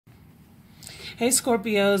Hey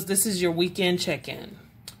Scorpios, this is your weekend check-in.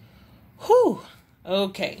 Whew,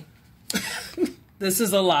 okay. This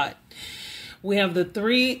is a lot. We have the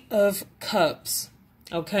Three of Cups,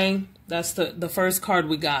 okay? That's the first card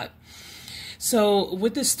we got. So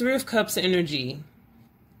with this Three of Cups energy,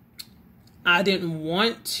 I didn't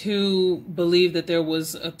want to believe that there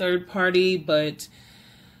was a third party, but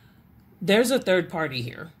there's a third party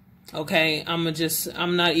here. Okay, I'm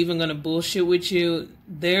not even going to bullshit with you.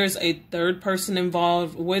 There's a third person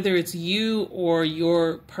involved, whether it's you or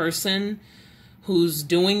your person who's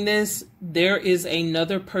doing this, there is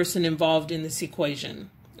another person involved in this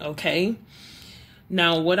equation. Okay.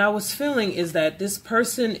 Now, what I was feeling is that this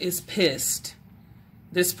person is pissed.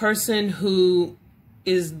 This person who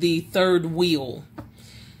is the third wheel.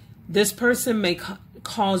 This person may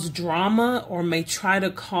cause drama or may try to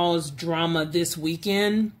cause drama this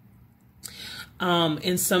weekend.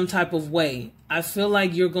 In some type of way. I feel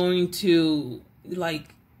like you're going to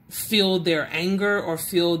feel their anger or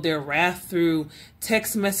feel their wrath through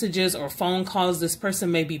text messages or phone calls. This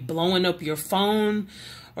person may be blowing up your phone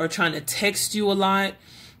or trying to text you a lot.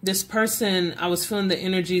 This person, I was feeling the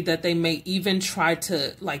energy that they may even try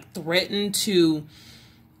to threaten to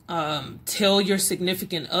tell your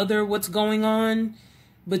significant other what's going on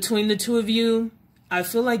between the two of you. I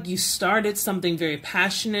feel like you started something very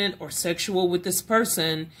passionate or sexual with this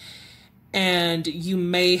person, and you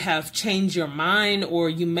may have changed your mind, or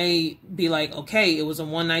you may be like, okay, it was a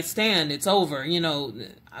one-night stand. It's over. You know,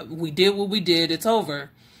 we did what we did. It's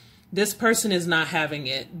over. This person is not having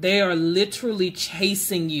it. They are literally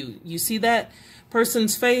chasing you. You see that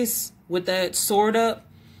person's face with that sword up?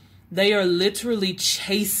 They are literally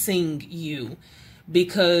chasing you.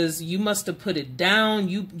 Because you must have put it down.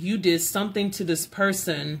 You did something to this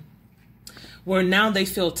person where now they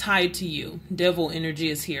feel tied to you. Devil energy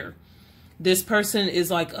is here. This person is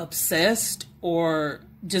obsessed or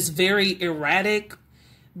just very erratic.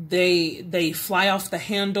 They fly off the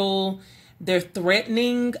handle. They're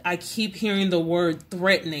threatening. I keep hearing the word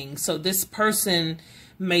threatening. So this person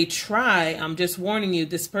may try, I'm just warning you,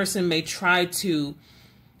 this person may try to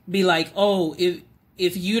be like, oh,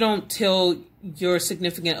 if you don't tell your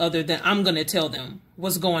significant other, then I'm going to tell them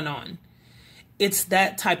what's going on. It's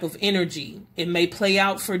that type of energy. It may play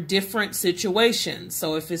out for different situations.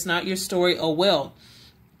 So if it's not your story, oh well.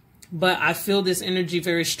 But I feel this energy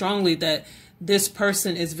very strongly that this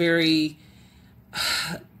person is very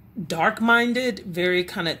dark-minded, very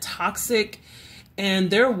kind of toxic,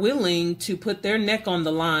 and they're willing to put their neck on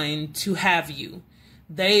the line to have you.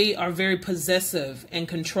 They are very possessive and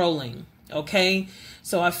controlling. Okay,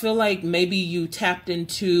 so I feel like maybe you tapped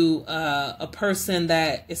into a person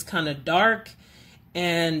that is kind of dark,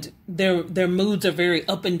 and their moods are very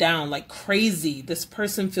up and down, like crazy. This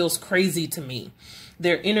person feels crazy to me.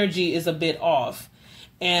 Their energy is a bit off.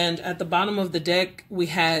 And at the bottom of the deck, we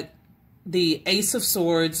had the Ace of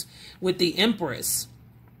Swords with the Empress.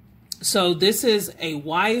 So this is a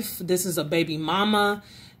wife. This is a baby mama.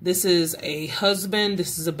 This is a husband.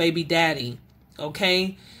 This is a baby daddy.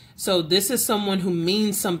 Okay. So this is someone who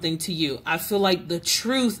means something to you. I feel like the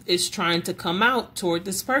truth is trying to come out toward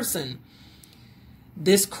this person.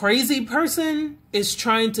 This crazy person is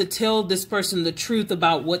trying to tell this person the truth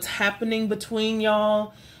about what's happening between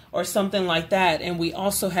y'all or something like that. And we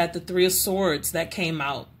also had the Three of Swords that came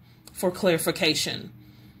out for clarification.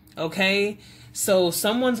 Okay. So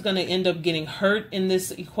someone's going to end up getting hurt in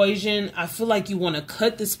this equation. I feel like you want to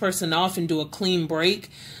cut this person off and do a clean break,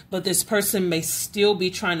 but this person may still be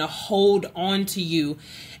trying to hold on to you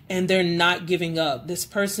and they're not giving up. This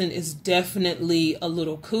person is definitely a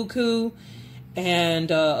little cuckoo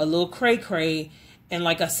and a little cray-cray. And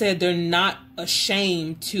like I said, they're not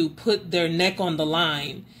ashamed to put their neck on the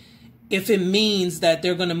line if it means that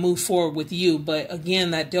they're going to move forward with you. But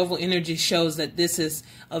again, that devil energy shows that this is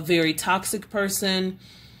a very toxic person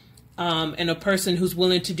and a person who's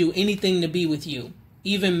willing to do anything to be with you,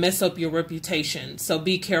 even mess up your reputation. So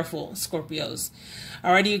be careful, Scorpios.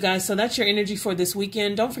 Alrighty, you guys. So that's your energy for this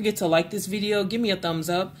weekend. Don't forget to like this video. Give me a thumbs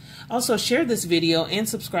up. Also, share this video and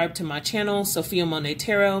subscribe to my channel, Sophiamonay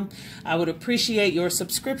Tarot. I would appreciate your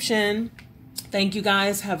subscription. Thank you,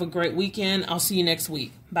 guys. Have a great weekend. I'll see you next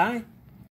week. Bye.